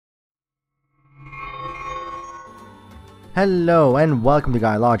Hello and welcome to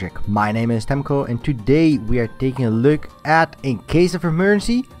GuyLogic. My name is Temko and today we are taking a look at In Case of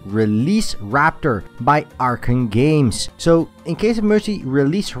Emergency Release Raptor by Arcen Games. So In Case of Emergency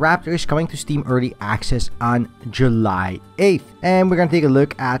Release Raptor is coming to Steam Early Access on July 8th. And we're going to take a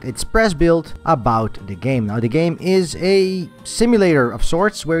look at its press build about the game. Now the game is a simulator of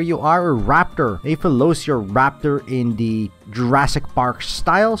sorts where you are a raptor, a velociraptor in the Jurassic Park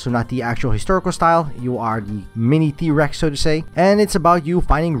style, so not the actual historical style. You are the mini T-Rex, so to say, and it's about you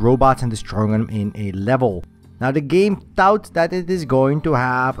finding robots and destroying them in a level. Now the game touts that it is going to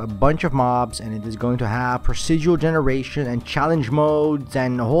have a bunch of mobs and it is going to have procedural generation and challenge modes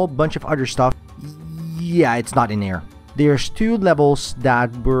and a whole bunch of other stuff. Yeah, it's not in there. There's 2 levels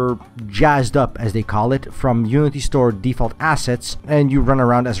that were jazzed up, as they call it, from Unity Store default assets, and you run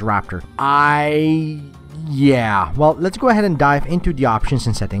around as a raptor. Yeah, well, let's go ahead and dive into the options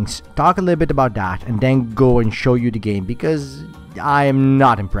and settings, talk a little bit about that, and then go and show you the game because I am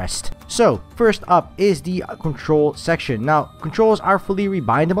not impressed. So, first up is the control section. Now, controls are fully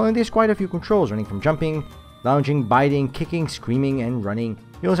rebindable and there's quite a few controls, running from jumping, lounging, biting, kicking, screaming, and running.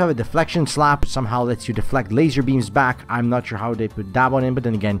 You also have a deflection slap, which somehow lets you deflect laser beams back. I'm not sure how they put that one in, but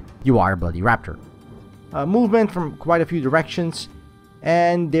then again, you are a bloody raptor. Movement from quite a few directions.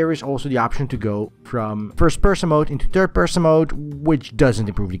 And there is also the option to go from first person mode into third person mode, which doesn't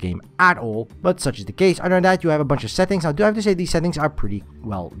improve the game at all, but such is the case. Other than that, you have a bunch of settings. I do have to say these settings are pretty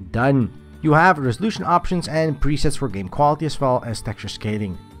well done. You have resolution options and presets for game quality as well as texture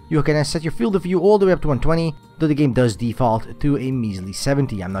scaling. You can set your field of view all the way up to 120, though the game does default to a measly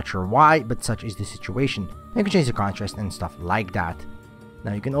 70. I'm not sure why, but such is the situation. You can change the contrast and stuff like that.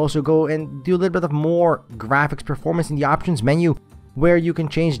 Now you can also go and do a little bit of more graphics performance in the options menu, where you can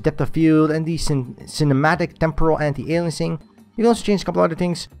change depth of field and the cinematic temporal anti-aliasing. You can also change a couple other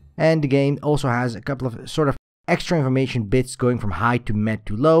things, and the game also has a couple of sort of extra information bits going from high to mid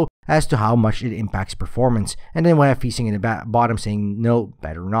to low as to how much it impacts performance. And then we have feasting in the bottom saying no,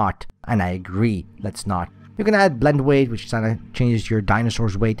 better not. And I agree, let's not. You can add blend weight, which kind of changes your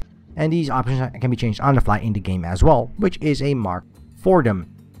dinosaur's weight, and these options can be changed on the fly in the game as well, which is a mark for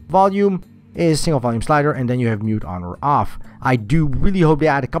them. Volume is single volume slider, and then you have mute on or off. I do really hope they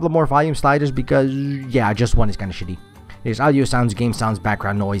add a couple of more volume sliders because yeah, just one is kind of shitty. There's audio sounds, game sounds,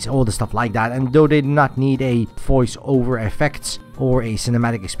 background noise, all the stuff like that, and though they do not need a voice over effects or a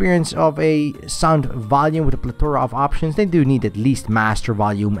cinematic experience of a sound volume with a plethora of options, they do need at least master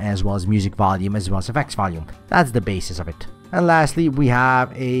volume as well as music volume as well as effects volume. That's the basis of it. And lastly, we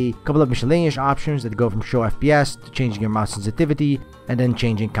have a couple of miscellaneous options that go from show FPS to changing your mouse sensitivity and then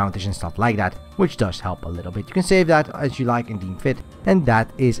changing counters and stuff like that, which does help a little bit. You can save that as you like and deem fit, and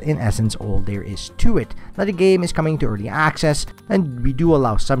that is in essence all there is to it. Now the game is coming to early access, and we do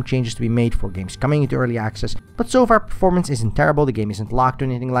allow some changes to be made for games coming into early access, but so far performance isn't terrible, the game isn't locked or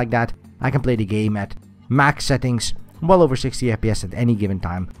anything like that. I can play the game at max settings, well over 60 FPS at any given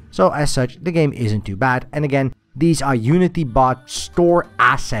time, so as such the game isn't too bad. And again, these are Unity bot store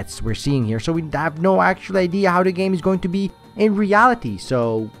assets we're seeing here, so we have no actual idea how the game is going to be in reality.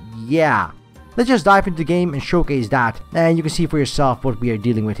 So yeah, let's just dive into the game and showcase that, and you can see for yourself what we are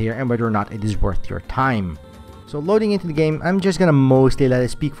dealing with here and whether or not it is worth your time. So loading into the game, I'm just gonna mostly let it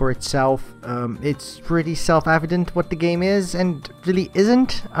speak for itself. It's pretty self-evident what the game is and really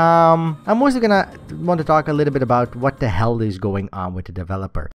isn't. I'm mostly gonna want to talk a little bit about what the hell is going on with the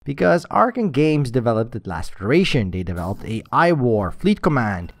developer. Because Arcen Games developed the Last Federation, they developed a iWar, Fleet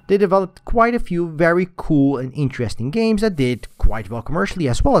Command, they developed quite a few very cool and interesting games that did quite well commercially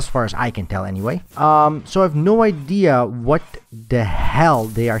as well, as far as I can tell anyway. So I have no idea what the hell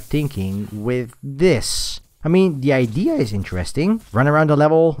they are thinking with this. I mean, the idea is interesting. Run around the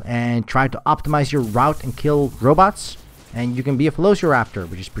level and try to optimize your route and kill robots. And you can be a velociraptor,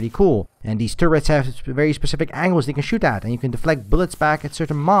 which is pretty cool. And these turrets have very specific angles they can shoot at, and you can deflect bullets back at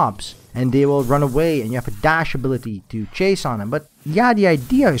certain mobs, and they will run away, and you have a dash ability to chase on them. But yeah, the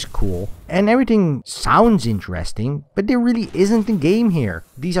idea is cool, and everything sounds interesting, but there really isn't a game here.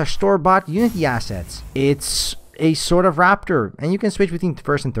 These are store-bought Unity assets. It's a sort of raptor, and you can switch between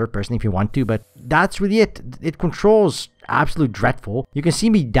first and third person if you want to, but that's really it. It controls absolute dreadful. You can see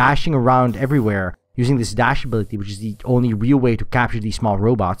me dashing around everywhere using this dash ability, which is the only real way to capture these small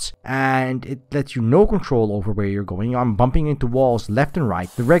robots, and it lets you no control over where you're going. I'm bumping into walls left and right.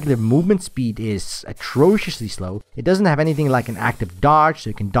 The regular movement speed is atrociously slow. It doesn't have anything like an active dodge, so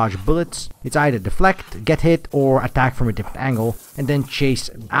you can dodge bullets. It's either deflect, get hit, or attack from a different angle, and then chase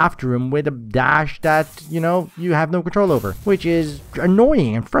after him with a dash that, you have no control over, which is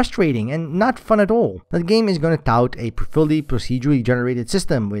annoying and frustrating and not fun at all. The game is going to tout a fully procedurally generated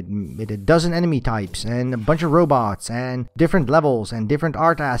system with a dozen enemy types, types and a bunch of robots and different levels and different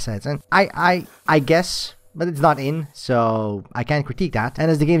art assets. And I guess, but it's not in, so I can't critique that. And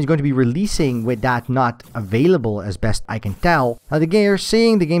as the game is going to be releasing with that not available, as best I can tell, they're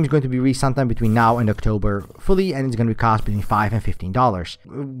saying the game is going to be released sometime between now and October fully, and it's going to cost between $5 and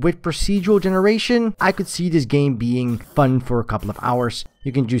 $15. With procedural generation, I could see this game being fun for a couple of hours.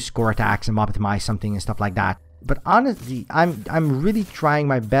 You can do score attacks and optimize something and stuff like that. But honestly, I'm really trying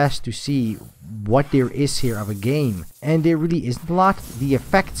my best to see what there is here of a game, and there really isn't a lot. The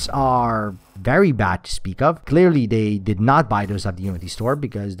effects are very bad to speak of. Clearly, they did not buy those at the Unity store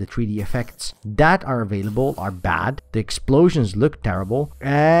because the 3D effects that are available are bad. The explosions look terrible,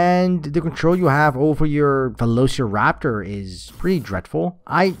 and the control you have over your Velociraptor is pretty dreadful.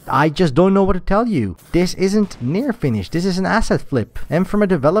 I just don't know what to tell you. This isn't near finished. This is an asset flip, and from a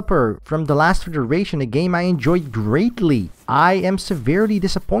developer from The Last Federation, a game I enjoyed greatly, I am severely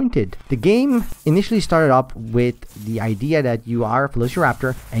disappointed. The game initially started up with the idea that you are a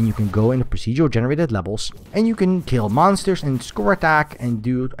Velociraptor and you can go into procedural generated levels and you can kill monsters and score attack and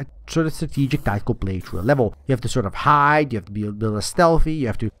do a sort of strategic tactical play through a level. You have to sort of hide, you have to build a stealthy, you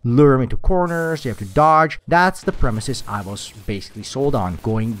have to lure them into corners, you have to dodge. That's the premises I was basically sold on,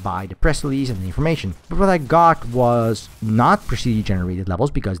 going by the press release and the information. But what I got was not procedurally generated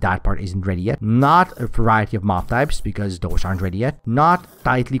levels, because that part isn't ready yet, not a variety of mob types, because those aren't ready yet, not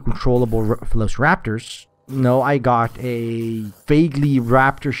tightly controllable Velociraptors. No, I got a vaguely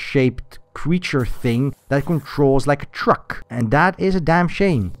raptor-shaped creature thing that controls like a truck, and that is a damn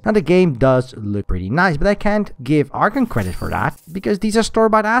shame. Now, the game does look pretty nice, but I can't give Arcen credit for that, because these are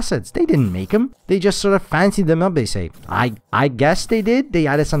store-bought assets. They didn't make them. They just sort of fancied them up, they say. I guess they did. They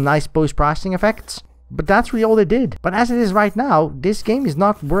added some nice post-processing effects, but that's really all they did. But as it is right now, this game is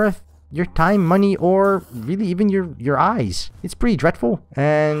not worth your time, money, or really even your eyes. It's pretty dreadful,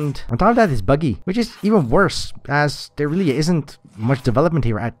 and on top of that, it's buggy, which is even worse, as there really isn't much development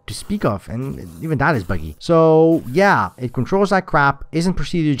here to speak of, and even that is buggy. So yeah, it controls like crap, isn't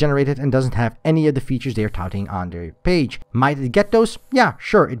procedurally generated, and doesn't have any of the features they're touting on their page. Might it get those? Yeah,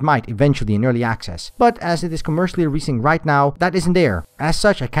 sure, it might eventually in early access, but as it is commercially releasing right now, that isn't there. As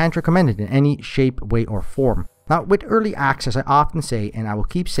such, I can't recommend it in any shape, way, or form. Now, with early access, I often say, and I will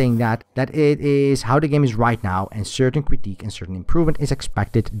keep saying that it is how the game is right now, and certain critique and certain improvement is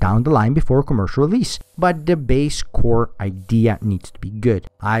expected down the line before commercial release. But the base core idea needs to be good.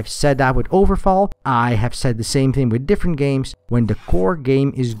 I've said that with Overfall. I have said the same thing with different games. When the core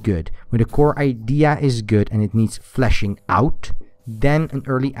game is good, when the core idea is good and it needs fleshing out, then an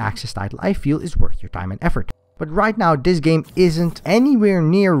early access title, I feel, is worth your time and effort. But right now, this game isn't anywhere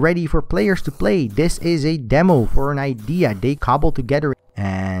near ready for players to play. This is a demo for an idea they cobbled together,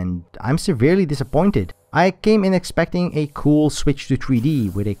 and I'm severely disappointed. I came in expecting a cool switch to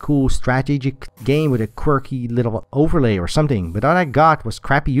 3D with a cool strategic game with a quirky little overlay or something, but all I got was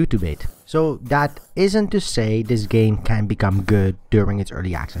crappy YouTube bait. So that isn't to say this game can become good during its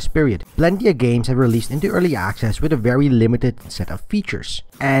early access period. Plenty of games have released into early access with a very limited set of features.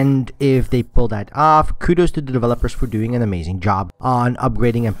 And if they pull that off, kudos to the developers for doing an amazing job on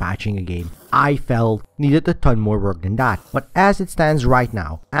upgrading and patching a game I felt needed a ton more work than that. But as it stands right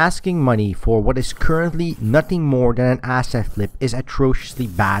now, asking money for what is currently nothing more than an asset flip is atrociously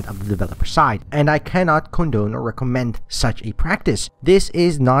bad of the developer side, and I cannot condone or recommend such a practice. This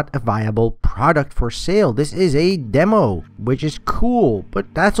is not a viable product for sale. This is a demo, which is cool,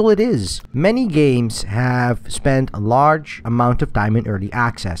 but that's all it is. Many games have spent a large amount of time in early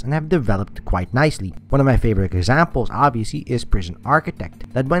access and have developed quite nicely. One of my favorite examples, obviously, is Prison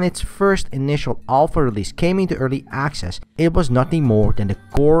Architect, that when its first initial alpha release came into early access, it was nothing more than the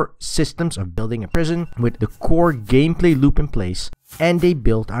core systems of building a prison with the core gameplay loop in place, and they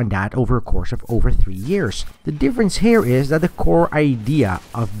built on that over a course of over 3 years. The difference here is that the core idea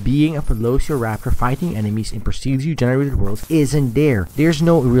of being a Velociraptor fighting enemies in procedurally generated worlds isn't there. There's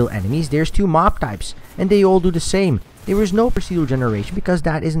no real enemies, there's 2 mob types, and they all do the same. There is no procedural generation because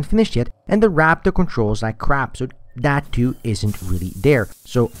that isn't finished yet, and the Raptor controls like crap, so that too isn't really there.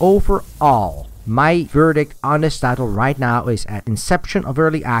 So overall, my verdict on this title right now is, at inception of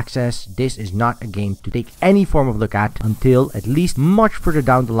early access, this is not a game to take any form of look at until at least much further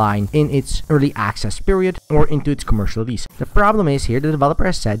down the line in its early access period or into its commercial release. The problem is here, the developer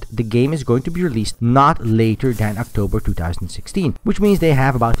has said the game is going to be released not later than October 2016, which means they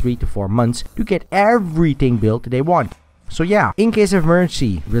have about 3 to 4 months to get everything built they want. So yeah, in case of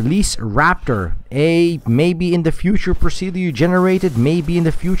emergency, release Raptor, a maybe in the future procedurally generated, maybe in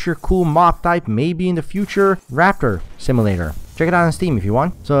the future cool mob type, maybe in the future Raptor simulator. Check it out on Steam if you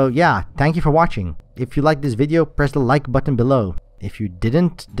want. So yeah, thank you for watching. If you like this video, press the like button below. If you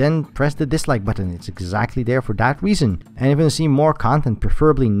didn't, then press the dislike button. It's exactly there for that reason. And if you want to see more content,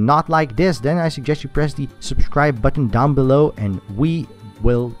 preferably not like this, then I suggest you press the subscribe button down below and we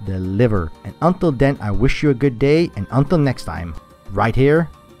will deliver. And until then, I wish you a good day, and until next time, right here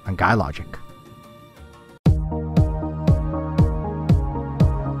on GuyLogic.